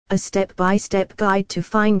A step-by-step guide to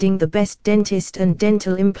finding the best dentist and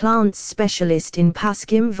dental implants specialist in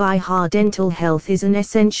Paschim Vihar. Dental health is an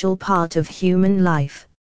essential part of human life.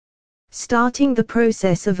 Starting the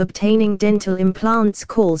process of obtaining dental implants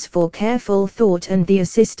calls for careful thought and the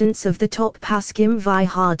assistance of the top Paschim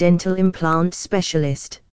Vihar dental implant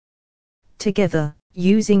specialist. Together,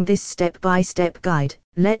 using this step-by-step guide,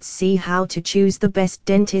 let's see how to choose the best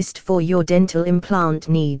dentist for your dental implant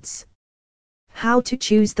needs. How to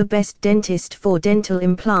choose the best dentist for dental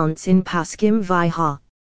implants in Paschim Vihar.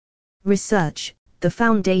 Research. The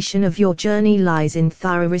foundation of your journey lies in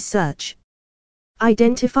thorough research.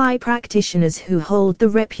 Identify practitioners who hold the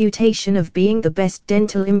reputation of being the best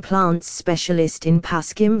dental implants specialist in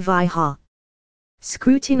Paschim Vihar.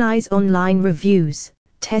 Scrutinize online reviews,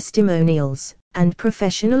 testimonials, and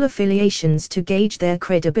professional affiliations to gauge their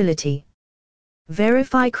credibility.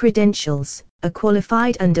 Verify credentials. A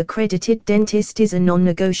qualified and accredited dentist is a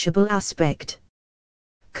non-negotiable aspect.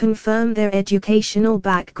 Confirm their educational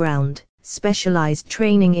background, specialized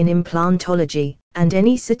training in implantology, and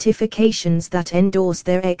any certifications that endorse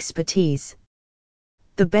their expertise.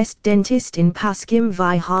 The best dentist in Paschim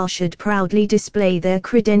Vihar should proudly display their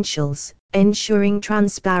credentials, ensuring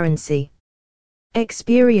transparency.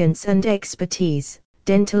 Experience and expertise.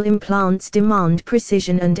 Dental implants demand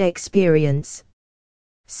precision and experience.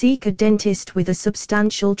 Seek a dentist with a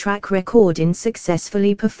substantial track record in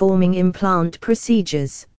successfully performing implant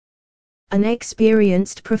procedures. An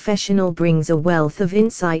experienced professional brings a wealth of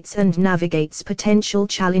insights and navigates potential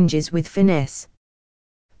challenges with finesse.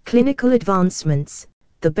 Clinical advancements.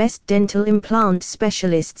 The best dental implant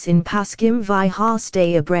specialists in Paschim Vihar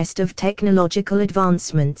stay abreast of technological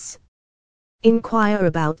advancements. Inquire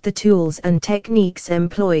about the tools and techniques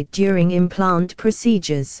employed during implant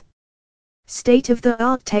procedures.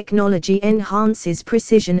 State-of-the-art technology enhances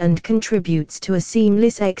precision and contributes to a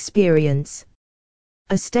seamless experience.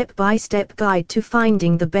 A step-by-step guide to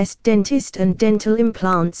finding the best dentist and dental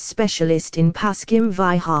implants specialist in Paschim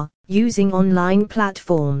Vihar, using online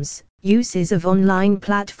platforms. Uses of online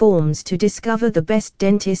platforms to discover the best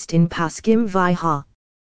dentist in Paschim Vihar.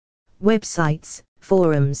 Websites,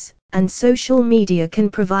 forums, and social media can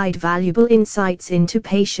provide valuable insights into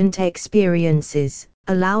patient experiences,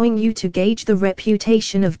 allowing you to gauge the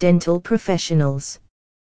reputation of dental professionals.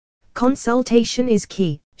 Consultation is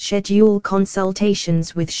key. Schedule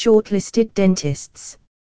consultations with shortlisted dentists.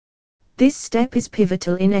 This step is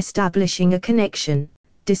pivotal in establishing a connection,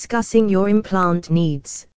 discussing your implant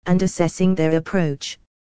needs, and assessing their approach.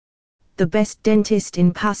 The best dentist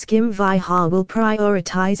in Paschim Vihar will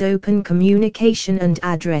prioritize open communication and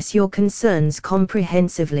address your concerns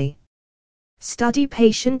comprehensively. Study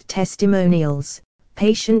patient testimonials.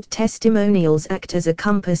 Patient testimonials act as a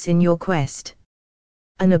compass in your quest.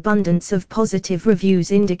 An abundance of positive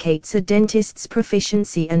reviews indicates a dentist's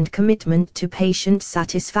proficiency and commitment to patient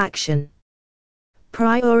satisfaction.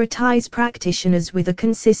 Prioritize practitioners with a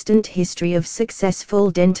consistent history of successful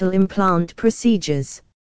dental implant procedures.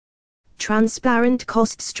 Transparent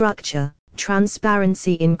cost structure.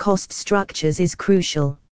 Transparency in cost structures is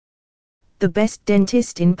crucial. The best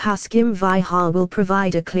dentist in Paschim Vihar will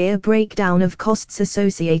provide a clear breakdown of costs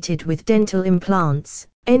associated with dental implants,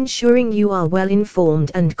 ensuring you are well informed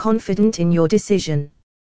and confident in your decision.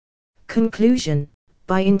 Conclusion.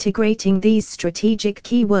 By integrating these strategic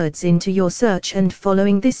keywords into your search and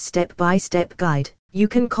following this step-by-step guide, you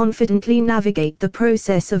can confidently navigate the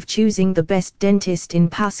process of choosing the best dentist in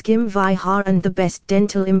Paschim Vihar and the best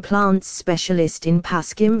dental implants specialist in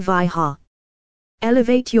Paschim Vihar.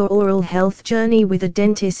 Elevate your oral health journey with a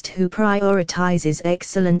dentist who prioritizes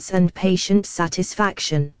excellence and patient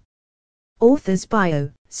satisfaction. Author's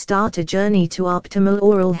bio. Start a journey to optimal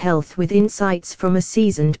oral health with insights from a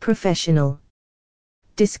seasoned professional.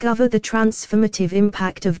 Discover the transformative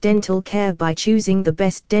impact of dental care by choosing the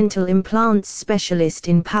best dental implants specialist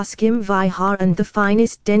in Paschim Vihar and the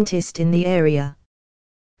finest dentist in the area.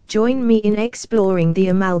 Join me in exploring the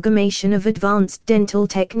amalgamation of advanced dental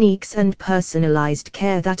techniques and personalized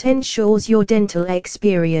care that ensures your dental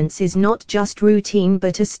experience is not just routine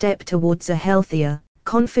but a step towards a healthier,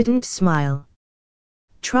 confident smile.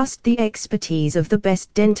 Trust the expertise of the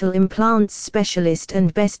best dental implants specialist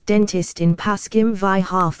and best dentist in Paschim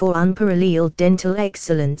Vihar for unparalleled dental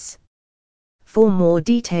excellence. For more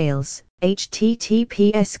details,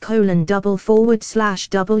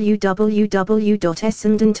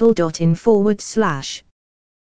 https://www.essendental.in/.